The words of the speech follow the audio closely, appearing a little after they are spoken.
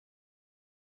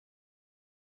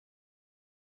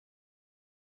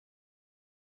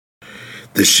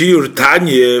The Shiur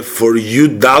Tanya for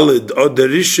Yud Dalid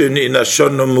Odarishin in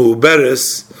Ashana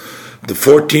Mu'beres, the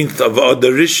 14th of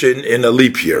Odarishin in a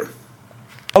leap year.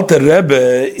 Alter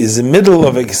Rebbe is in the middle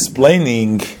of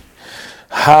explaining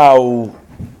how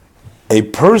a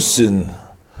person,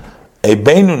 a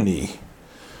Beinoni,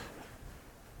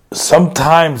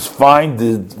 sometimes finds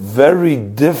it very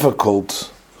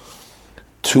difficult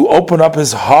to open up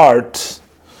his heart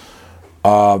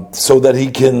so that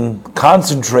he can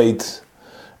concentrate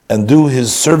and do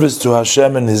his service to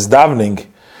Hashem and his davening,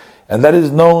 and that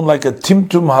is known like a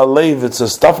timtum halev. It's a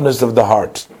stuffness of the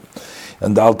heart.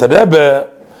 And the Alter Rebbe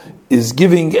is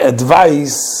giving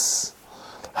advice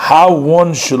how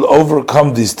one should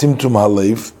overcome this timtum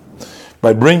halev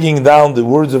by bringing down the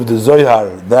words of the Zohar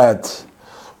that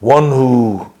one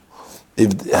who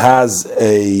has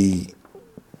a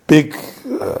big,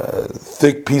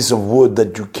 thick piece of wood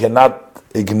that you cannot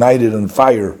ignite it on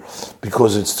fire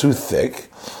because it's too thick.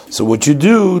 So what you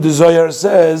do, the Zohar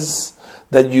says,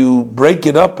 that you break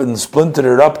it up and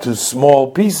splinter it up to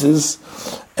small pieces,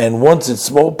 and once it's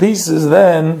small pieces,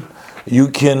 then you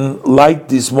can light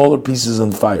the smaller pieces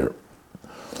on fire.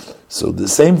 So the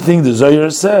same thing the Zohar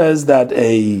says, that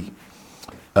a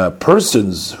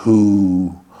person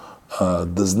who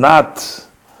is not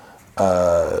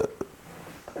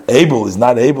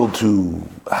able to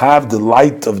have the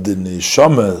light of the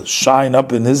neshama shine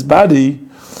up in his body,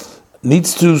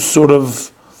 needs to sort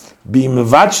of be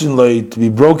mevachin, to be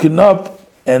broken up,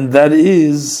 and that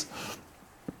is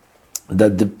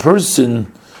that the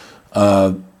person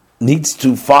needs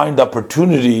to find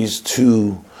opportunities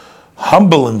to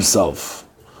humble himself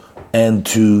and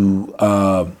to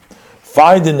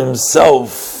find in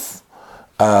himself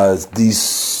these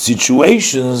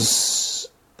situations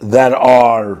that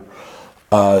are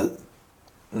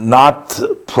not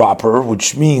proper,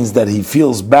 which means that he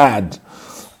feels bad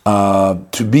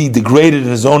to be degraded in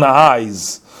his own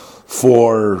eyes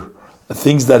for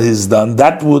things that he's done.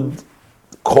 That would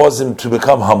cause him to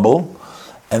become humble,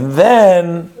 and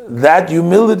then that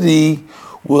humility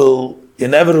will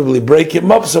inevitably break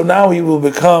him up, so now he will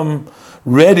become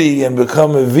ready and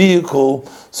become a vehicle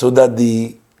so that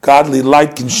the godly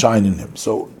light can shine in him.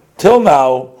 So till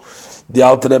now, the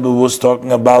Alter Rebbe was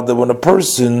talking about that when a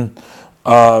person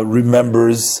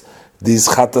remembers these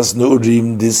chatas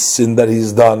nu'urim, this sin that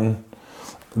he's done,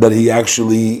 that he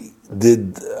actually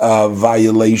did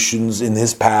violations in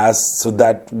his past, so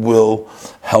that will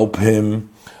help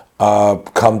him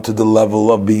come to the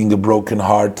level of being a broken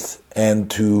heart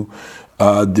and to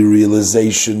the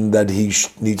realization that he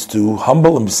needs to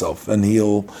humble himself, and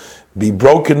he'll be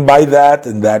broken by that,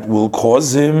 and that will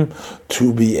cause him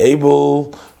to be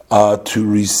able to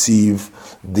receive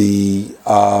the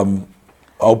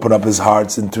open up his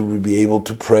hearts and to be able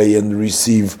to pray and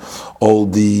receive all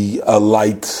the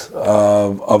light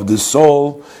of the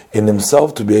soul in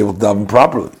himself to be able to daven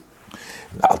properly.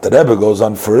 Alter Rebbe goes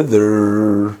on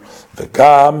further.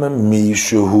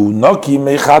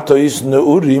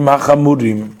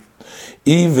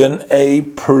 Even a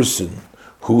person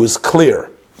who is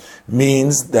clear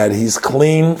means that he's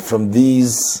clean from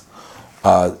these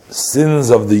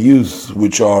sins of the youth,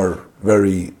 which are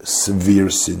very severe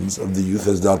sins of the youth,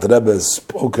 as the Alter Rebbe has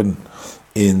spoken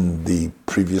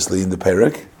previously in the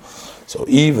Perek. So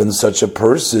even such a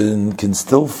person can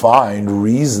still find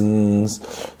reasons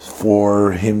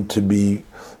for him to be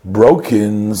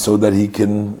broken so that he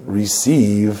can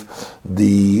receive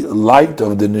the light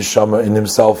of the neshama in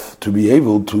himself to be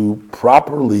able to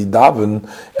properly daven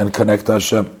and connect to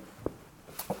Hashem.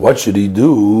 What should he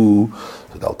do?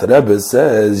 So the Alter Rebbe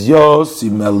says,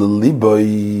 Yosim el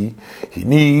liboy, he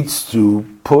needs to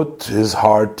put his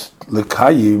heart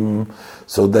lekayim,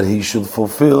 so that he should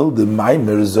fulfill the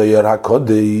Maimer Zohar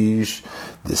HaKodesh,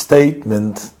 the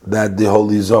statement that the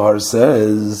Holy Zohar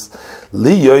says,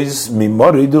 Liyois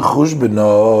mimorid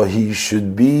chushbeno, he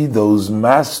should be those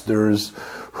masters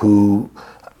who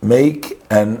make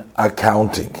an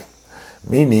accounting.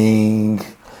 Meaning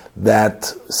that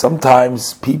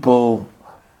sometimes people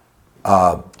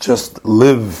just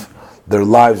live their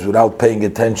lives without paying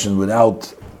attention,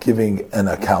 without giving an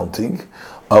accounting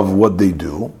of what they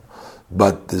do.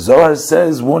 But the Zohar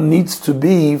says one needs to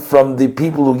be from the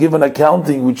people who give an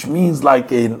accounting, which means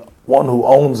like one who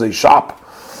owns a shop.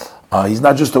 He's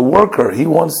not just a worker. He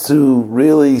wants to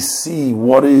really see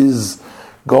what is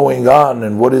going on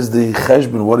and what is the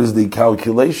cheshbon, what is the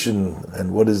calculation,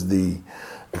 and what is the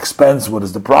expense, what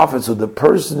is the profit. So the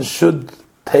person should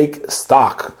take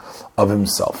stock of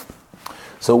himself.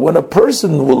 So when a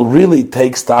person will really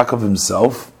take stock of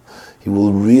himself, he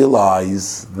will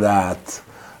realize that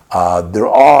there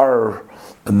are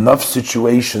enough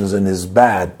situations in his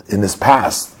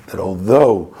past, that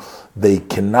although they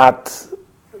cannot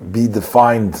be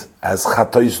defined as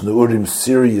chatois neurim,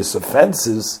 serious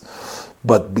offenses,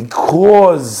 but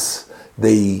because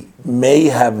they may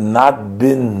have not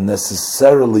been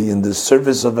necessarily in the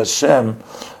service of Hashem,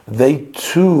 they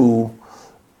too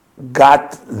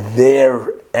got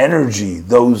their energy,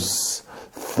 those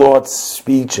thoughts,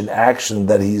 speech, and action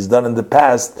that he's done in the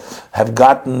past, have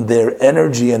gotten their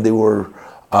energy, and they were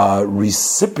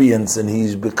recipients, and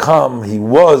he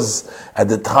was, at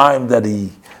the time that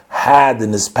he had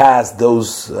in his past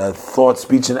those thoughts,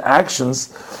 speech, and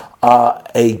actions,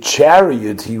 a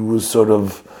chariot. He was sort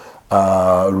of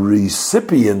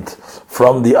recipient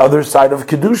from the other side of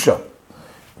Kedusha.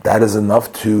 That is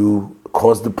enough to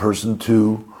cause the person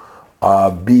to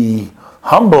be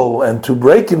humble and to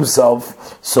break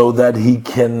himself so that he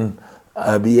can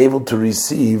be able to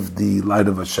receive the light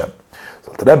of Hashem.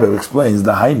 So the Rebbe explains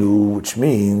the Hainu, which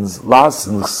means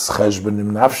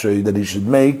that he should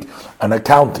make an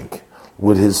accounting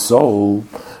with his soul,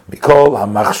 from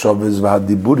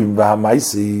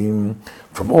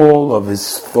all of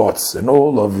his thoughts and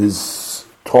all of his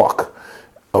talk,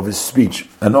 of his speech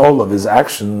and all of his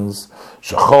actions,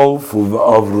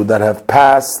 that have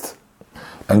passed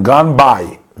and gone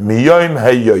by,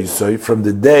 from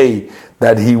the day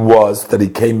that he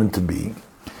came into being,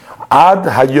 ad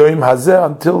hayoim hazeh,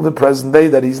 until the present day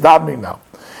that he's davening now.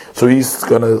 So he's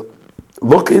going to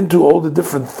look into all the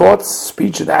different thoughts,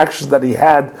 speech, and actions that he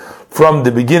had from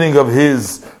the beginning of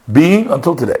his being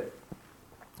until today.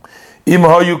 Im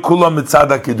hayu kulam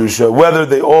mitzad kedusha, whether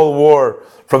they all were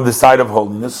from the side of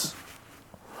holiness,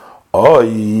 or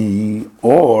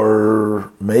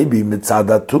maybe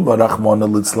mitzad tuma rachmana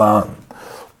litzlan,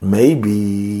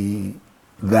 maybe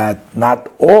that not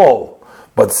all,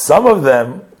 but some of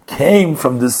them came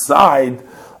from the side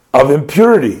of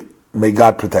impurity. May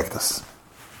God protect us.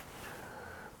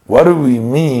 What do we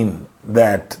mean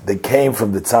that they came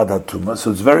from the tzad hatuma?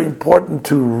 So it's very important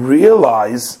to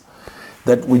realize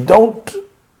that we don't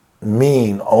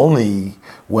mean only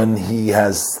when he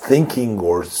has thinking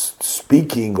or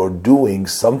speaking or doing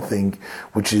something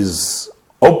which is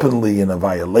openly in a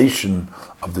violation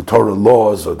of the Torah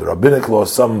laws or the rabbinic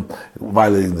laws, some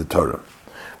violating the Torah.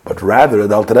 But rather,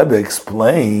 the Alter Rebbe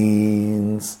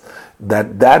explains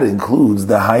that includes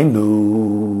the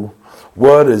Hainu.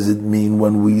 What does it mean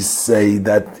when we say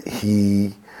that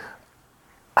he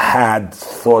had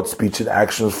thought, speech, and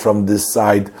actions from this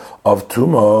side of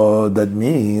Tumah? That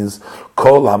means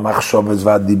Kol HaMachshavos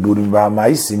VaDiburim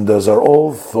VaMaisim, those are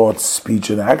all thoughts, speech,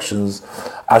 and actions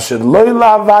Asher Lo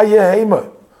Lavaya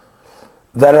Heima,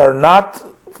 that are not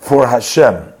for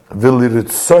Hashem,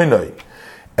 V'Liritzoinoi,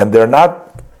 and they're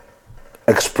not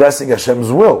expressing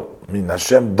Hashem's will. I mean,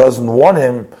 Hashem doesn't want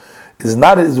him. It's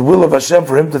not his will of Hashem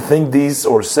for him to think these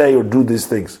or say or do these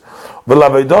things.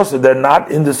 They're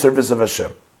not in the service of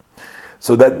Hashem.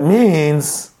 So that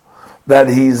means that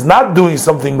he's not doing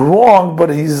something wrong, but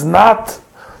he's not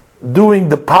doing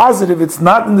the positive. It's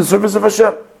not in the service of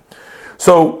Hashem.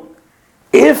 So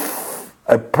if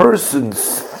a person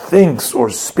thinks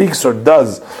or speaks or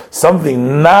does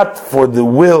something not for the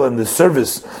will and the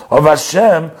service of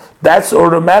Hashem, that's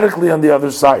automatically on the other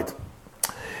side.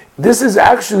 This is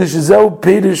actually Shizeu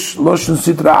Perish Loshen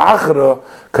Sitra Achra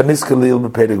Kaniska Lil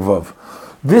B'Perek Vav.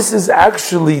 This is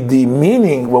actually the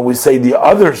meaning when we say the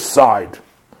other side.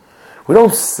 We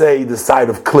don't say the side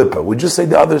of Klippa. We just say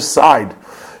the other side,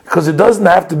 because it doesn't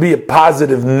have to be a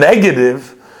positive,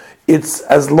 negative. It's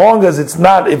as long as it's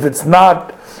not. If it's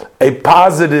not a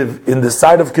positive in the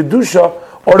side of Kedusha,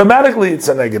 automatically it's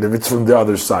a negative. It's from the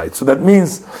other side. So that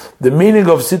means the meaning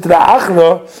of Sitra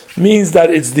Achra means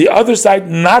that it's the other side,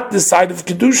 not the side of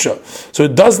Kedusha. So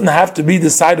it doesn't have to be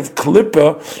the side of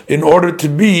Klippa in order to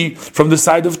be from the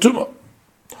side of Tumah.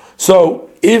 So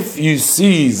if you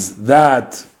seize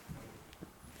that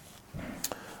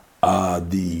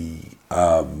the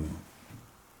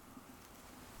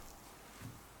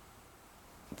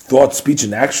thought, speech,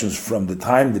 and actions from the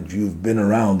time that you've been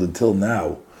around until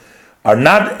now are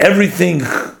not everything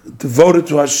devoted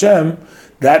to Hashem,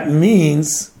 that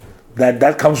means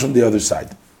that comes from the other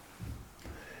side.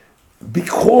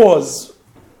 Because,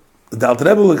 the Alter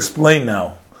Rebbe will explain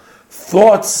now,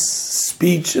 thoughts,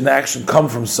 speech, and action come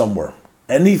from somewhere.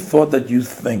 Any thought that you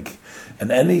think,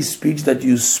 and any speech that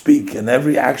you speak, and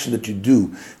every action that you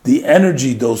do, the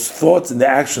energy, those thoughts and the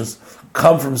actions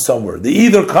come from somewhere. They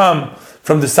either come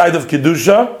from the side of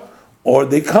Kedusha, or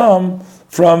they come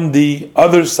from the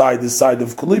other side, the side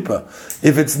of Kulipa.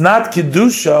 If it's not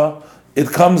Kedusha, it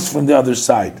comes from the other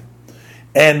side.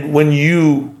 And when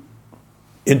you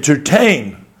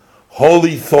entertain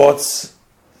holy thoughts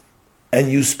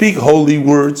and you speak holy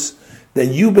words,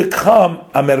 then you become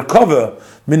a merkava,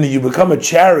 meaning you become a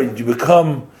chariot, you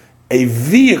become a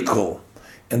vehicle.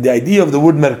 And the idea of the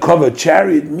word merkava,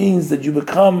 chariot, means that you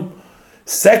become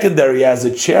secondary, as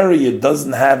a chariot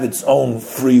doesn't have its own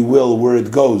free will where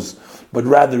it goes, but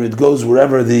rather it goes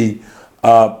wherever the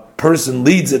person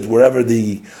leads it, wherever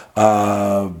the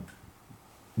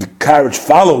carriage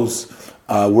follows,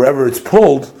 wherever it's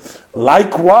pulled.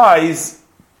 Likewise,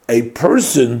 a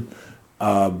person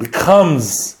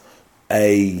becomes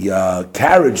a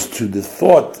carriage to the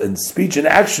thought and speech and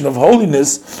action of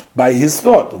holiness by his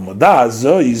thought.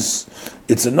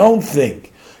 It's a known thing.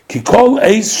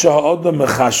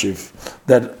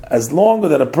 That as long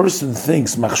as a person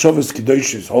thinks machshavas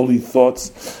kedoshis, holy thoughts,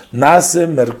 nase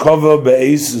merkava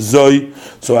be'eis zoi,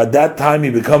 so at that time he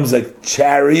becomes a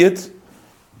chariot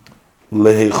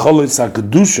lehecholis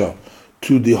hakadusha,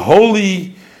 to the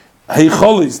holy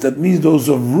heicholis, that means those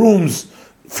of rooms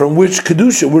from which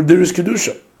kedusha, where there is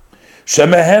kedusha.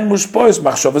 Shemehen mushpois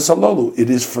machshavas halalu. It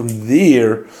is from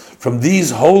there, from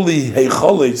these holy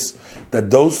heicholis, that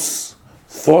those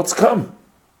thoughts come.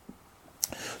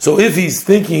 So if he's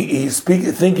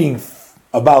thinking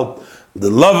about the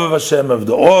love of Hashem, of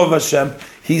the awe of Hashem,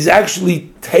 he's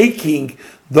actually taking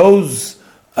those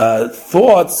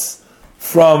thoughts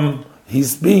from,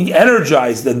 he's being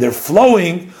energized, and they're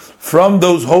flowing from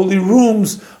those holy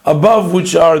rooms above,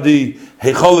 which are the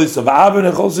heicholis of Av and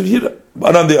heicholis of Yira.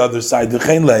 But on the other side, on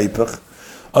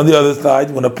the other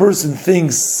side, when a person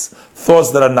thinks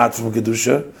thoughts that are not from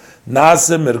Kedusha, he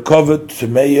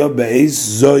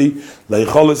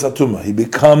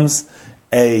becomes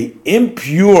a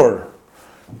impure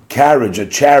carriage, a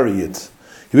chariot.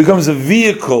 He becomes a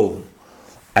vehicle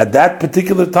at that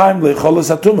particular time to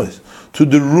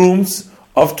the rooms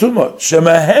of Tumah.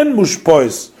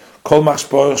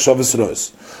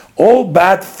 All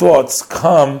bad thoughts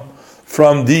come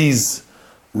from these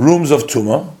rooms of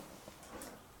Tumah,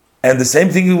 and the same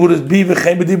thing would be the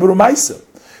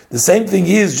same thing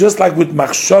is, just like with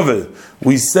machshavah,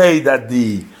 we say that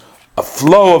the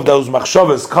flow of those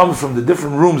machshavas comes from the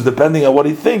different rooms depending on what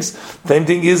he thinks. Same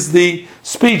thing is the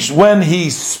speech. When he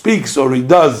speaks or he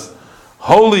does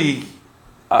holy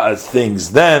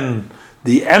things, then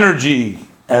the energy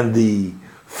and the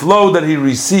flow that he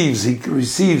receives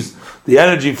the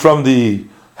energy from the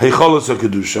heicholos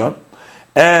HaKedusha.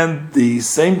 And the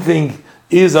same thing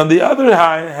is, on the other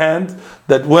hand,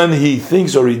 that when he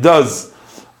thinks or he does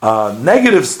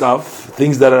negative stuff,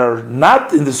 things that are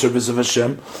not in the service of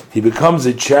Hashem, he becomes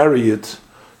a chariot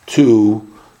to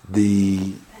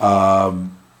the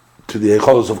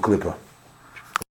heicholos of Klippa.